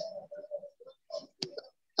 Yes.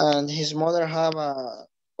 And his mother have a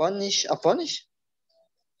punish?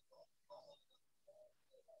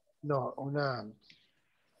 No,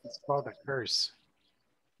 it's called a curse.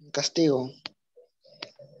 Castigo.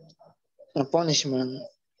 A punishment.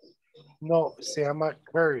 No, se llama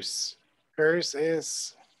curse. Curse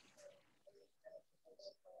is...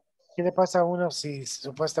 ¿Qué le pasa a uno si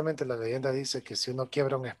supuestamente la leyenda dice que si uno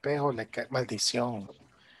quiebra un espejo le cae maldición?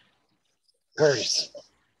 Curse.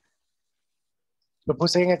 Lo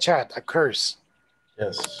puse en el chat, a curse.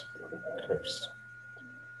 Yes. Curse.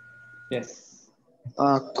 Yes.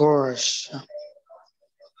 Of course.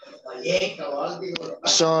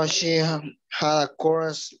 So she had a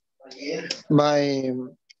course by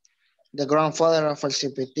the grandfather of El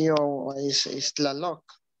Cipitio is Tlaloc.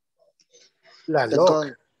 La The loc.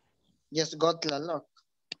 God, yes, God Tlaloc.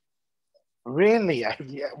 Really?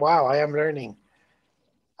 Wow, I am learning.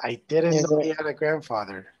 I didn't Yes, know he had a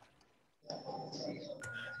grandfather.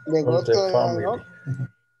 the Of God the Tlaloc family.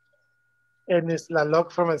 And is La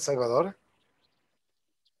Loc from El Salvador?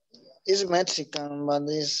 is Mexican, but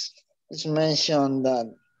it's mentioned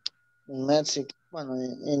that in Mexico, well,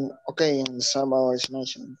 in Salvador it's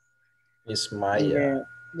mentioned. It's In Maya.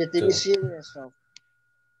 the TV too. series of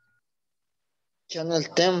Channel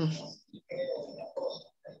 10.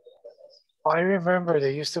 I remember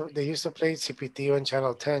they used to play CPT on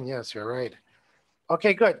Channel 10. Yes, you're right.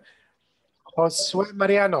 Okay, good. Josue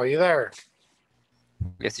Mariano, are you there?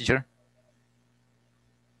 Yes, teacher.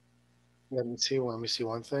 Let me see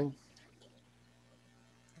one thing.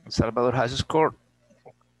 El Salvador has scored.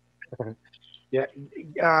 Yeah.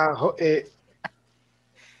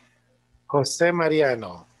 Jose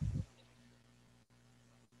Mariano.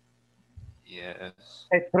 Yes.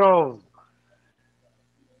 Petrov.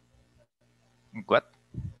 What?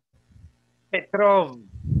 Petrov.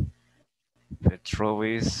 Petrov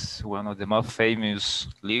is one of the most famous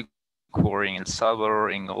liquor in El Salvador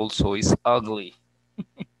and also is ugly.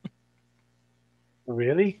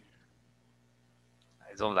 Really?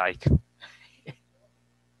 I don't like.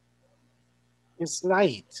 It's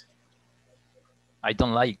light. I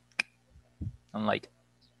don't like. Don't like.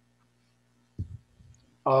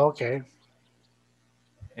 Oh, okay.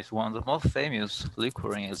 It's one of the most famous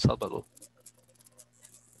liquor in El Salvador.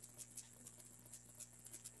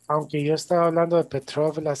 Aunque yo estaba hablando de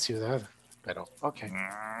Petrov, la ciudad. Pero, okay.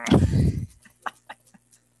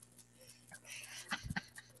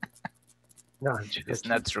 No, I'm joking. It's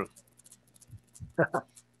not true.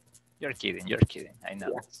 You're kidding. You're kidding. I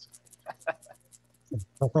know. Yes.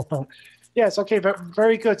 Yes, okay, but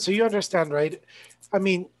very good. So you understand, right? I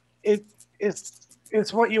mean,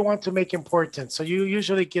 it's what you want to make important. So you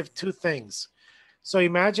usually give two things. So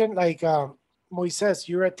imagine like Moises,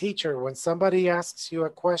 you're a teacher. When somebody asks you a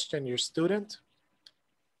question, your student,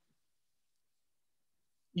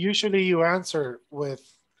 usually you answer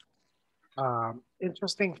with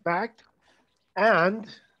interesting fact and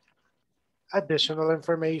additional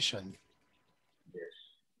information.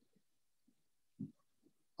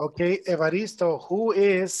 Okay, Evaristo, who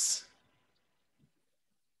is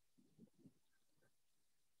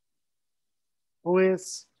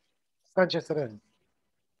Sanchez Seren?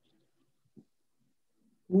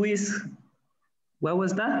 What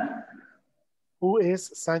was that? Who is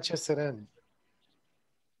Sanchez Seren?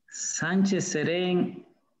 Sanchez Seren.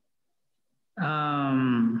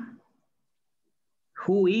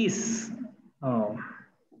 Who is? Oh.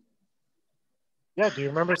 Yeah, do you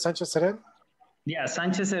remember Sanchez Seren? Yeah,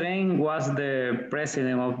 Sanchez Seren was the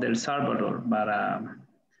president of El Salvador, but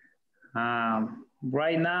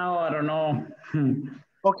right now, I don't know.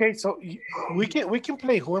 Okay, so we can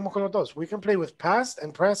play Juguemos con los dos. We can play with past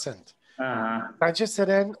and present. Sanchez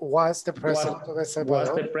Seren was the president of El Salvador.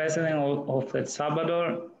 Was the president of El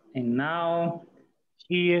Salvador, and now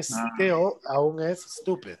he is still aún es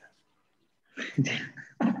stupid.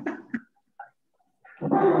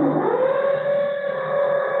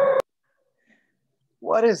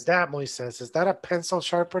 What is that, Moises? Is that a pencil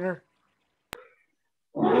sharpener?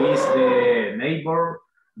 He is the neighbor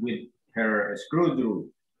with her screwdriver,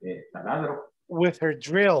 taladro. With her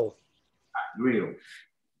drill. Drill.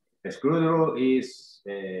 The screwdriver is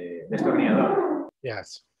destornillador.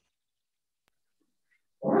 Yes.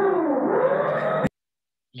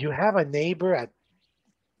 You have a neighbor at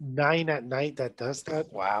 9 at night that does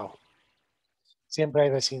that? Wow. Siempre hay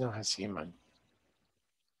vecinos así, man.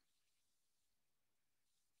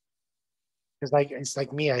 It's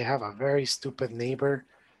like me. I have a very stupid neighbor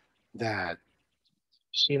that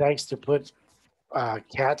she likes to put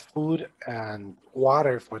cat food and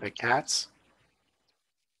water for the cats.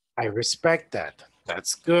 I respect that.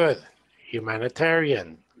 That's good.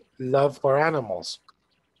 Humanitarian, love for animals.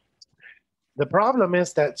 The problem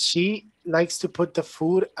is that she likes to put the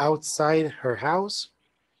food outside her house.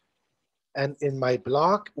 And in my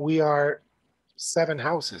block, we are 7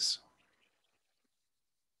 houses.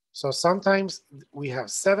 So sometimes we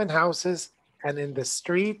have 7 houses and in the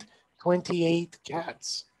street, 28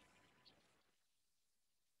 cats.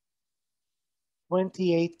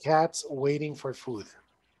 28 cats waiting for food.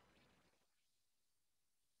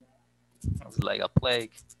 It's like a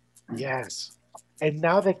plague. Yes. And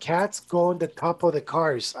now the cats go on the top of the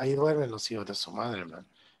cars. Ahí duermen los hijos de su madre, man.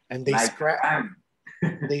 And they Like scratch.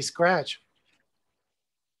 They scratch.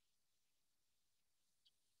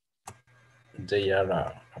 They are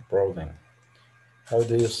a problem. How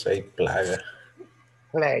do you say plaga?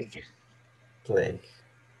 Plague. Plague.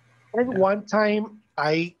 And one time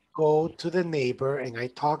I go to the neighbor and I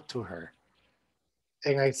talk to her.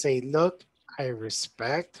 And I say, look, I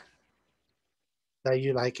respect that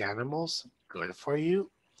you like animals. Good for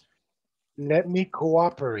you. Let me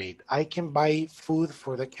cooperate. I can buy food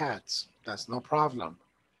for the cats. That's no problem.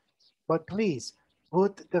 But please,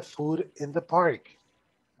 put the food in the park.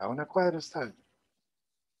 A una cuadra está.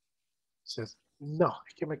 Says, no,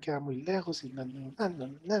 es que me queda muy lejos. Y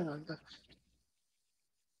no.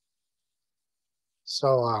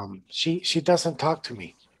 So she doesn't talk to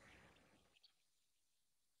me.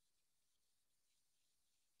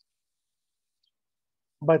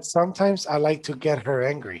 But sometimes I like to get her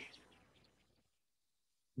angry.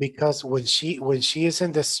 Because when she is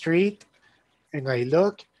in the street and I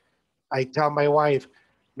look, I tell my wife,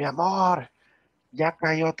 mi amor, ya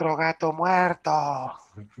cayó otro gato muerto.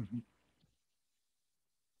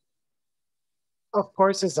 Of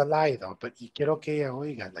course it's a lie though, but y quiero que ella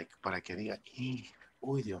oiga, like, para que diga,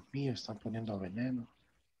 uy, Dios mío, están poniendo veneno.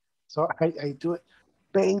 So I do it,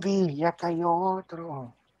 baby, ya cayó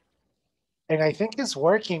otro. And I think it's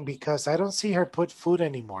working because I don't see her put food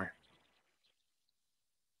anymore.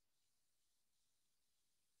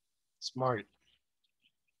 Smart.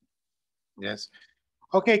 Yes.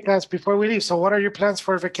 Okay, guys, before we leave, so what are your plans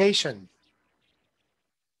for vacation?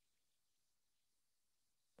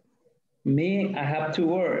 Me, I have to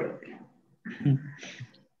work.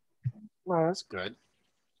 Well, that's good.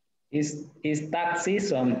 It's tax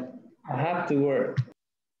season. I have to work.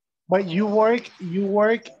 But you work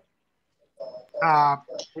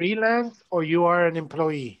freelance or you are an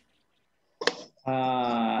employee?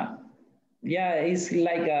 Yeah, it's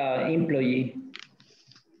like an employee.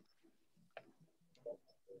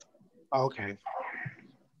 Okay.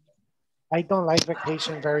 I don't like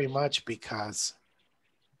vacation very much because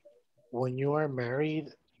when you are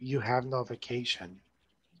married, you have no vacation.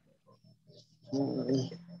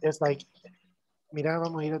 It's like, mira,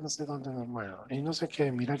 vamos a ir a no sé dónde, bueno, y no sé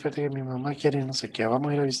qué, mira que mi mamá quiere no sé qué,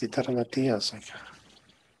 vamos a ir a visitar a la tía, o sea,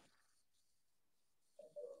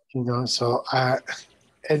 you know, so,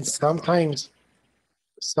 and sometimes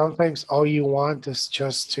all you want is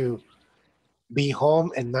just to be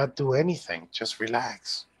home and not do anything, just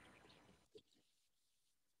relax.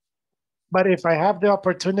 But if I have the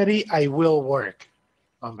opportunity, I will work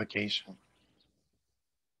on vacation.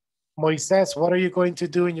 Moises, what are you going to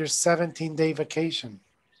do in your 17-day vacation?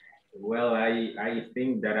 Well, I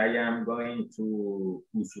think that I am going to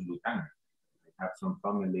Usulután. I have some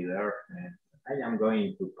family there, and I am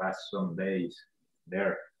going to pass some days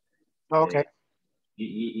there. Okay.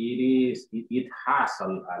 It has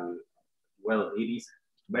well, it is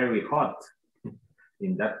very hot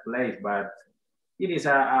in that place, but it is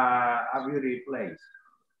a beautiful place.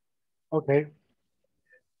 Okay.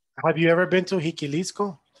 Have you ever been to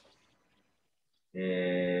Jiquilisco?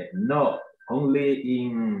 No, only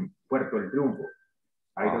in Puerto El Triunfo.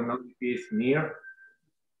 I don't know if it's near.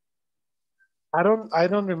 I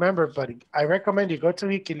don't remember, but I recommend you go to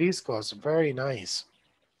Jiquilisco. It's very nice.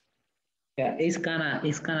 Yeah, it's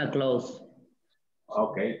kinda close.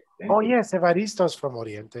 Okay. Oh yes, Evaristo's from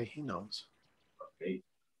Oriente. He knows. Okay,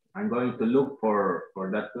 I'm going to look for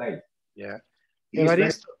that place. Yeah,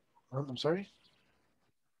 Evaristo. I'm sorry.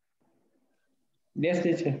 Yes,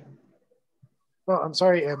 teacher. No, I'm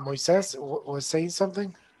sorry. Moises was saying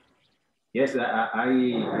something. Yes,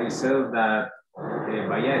 I said that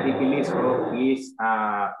Bahía de Jiquilisco is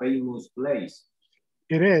a famous place.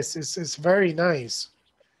 It is. It's very nice.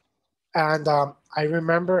 And I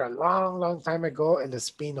remember a long time ago in the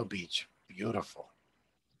Espino Beach. Beautiful.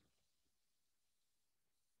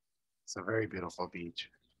 It's a very beautiful beach.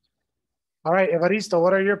 All right, Evaristo,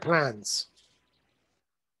 what are your plans?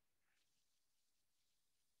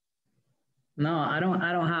 No, I don't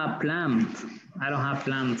have plans. I don't have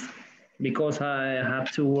plans because I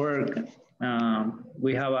have to work.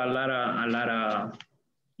 We have a lot of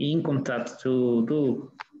income tax to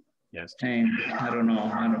do. Yes. And I don't know.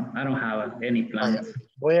 I don't have any plans.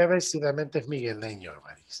 Voy a ver si realmente es migueleño,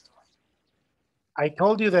 Evaristo. I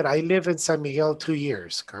told you that I live in San Miguel 2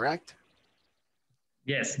 years, correct?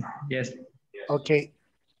 Yes. Okay,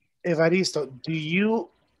 Evaristo,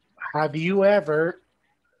 have you ever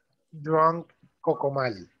drunk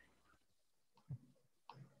cocomal?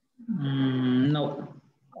 No.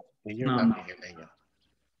 You're No, not no. Migueleño.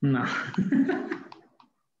 No.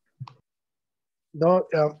 No,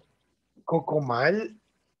 cocomal.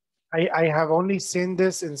 I have only seen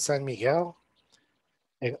this in San Miguel.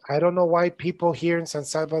 And I don't know why people here in San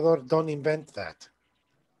Salvador don't invent that.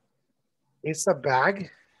 It's a bag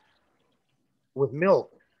with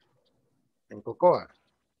milk and cocoa.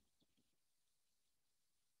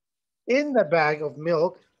 In the bag of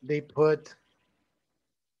milk, they put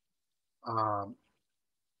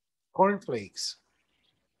cornflakes.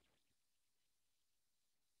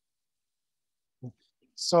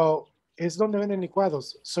 So es donde venden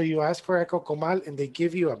licuados. So you ask for a cocomal and they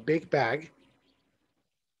give you a big bag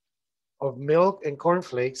of milk and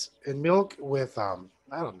cornflakes and milk with, I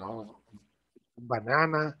don't know,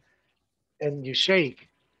 banana, and you shake.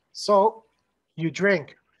 So you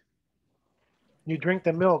drink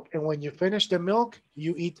the milk. And when you finish the milk,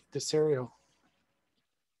 you eat the cereal.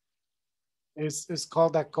 It's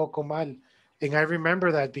called a cocomal. And I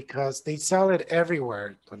remember that because they sell it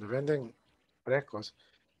everywhere. Donde venden frescos.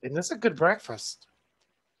 And it's a good breakfast.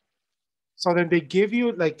 So then they give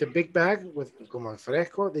you like the big bag with como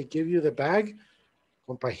fresco. They give you the bag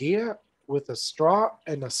con pajilla with a straw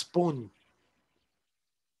and a spoon.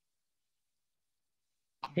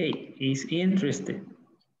 Hey, it's interesting.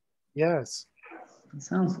 Yes. It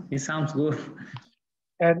sounds good.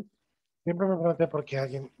 And siempre me pregunté por qué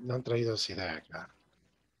alguien no han traído sidra acá.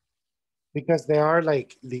 Because there are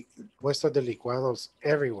like puestos de licuados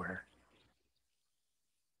everywhere.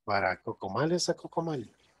 Para cocomal es a cocomal.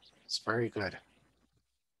 It's very good.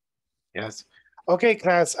 Yes. Okay,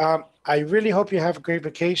 class. I really hope you have great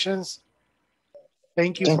vacations.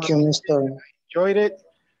 Thank you. Thank you, Mr. Enjoyed it.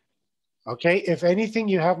 Okay, if anything,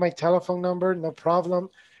 you have my telephone number, no problem.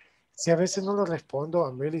 Si a veces no lo respondo,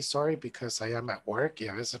 I'm really sorry because I am at work y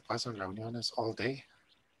a veces paso en reuniones all day.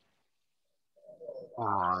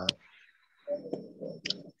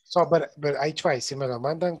 So, but I try. Si me lo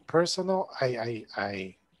mandan personal, I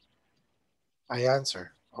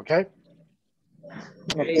answer. Okay.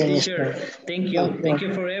 Okay, teacher. Thank you. Thank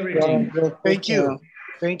you for everything. Thank you.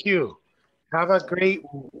 Thank you. Have a great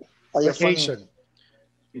vacation.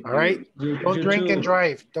 All right. Don't drink and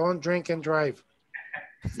drive. Don't drink and drive.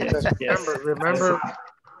 Yes. Remember.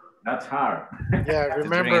 That's hard. Yeah,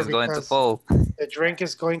 remember the drink is going to fall. The drink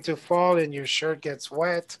is going to fall and your shirt gets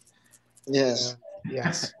wet. Yes.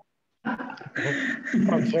 Yes.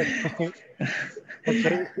 Okay.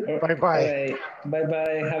 Okay. Bye-bye.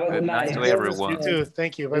 Bye-bye. Have a good night. To everyone. You too.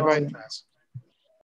 Thank you. Bye-bye, class.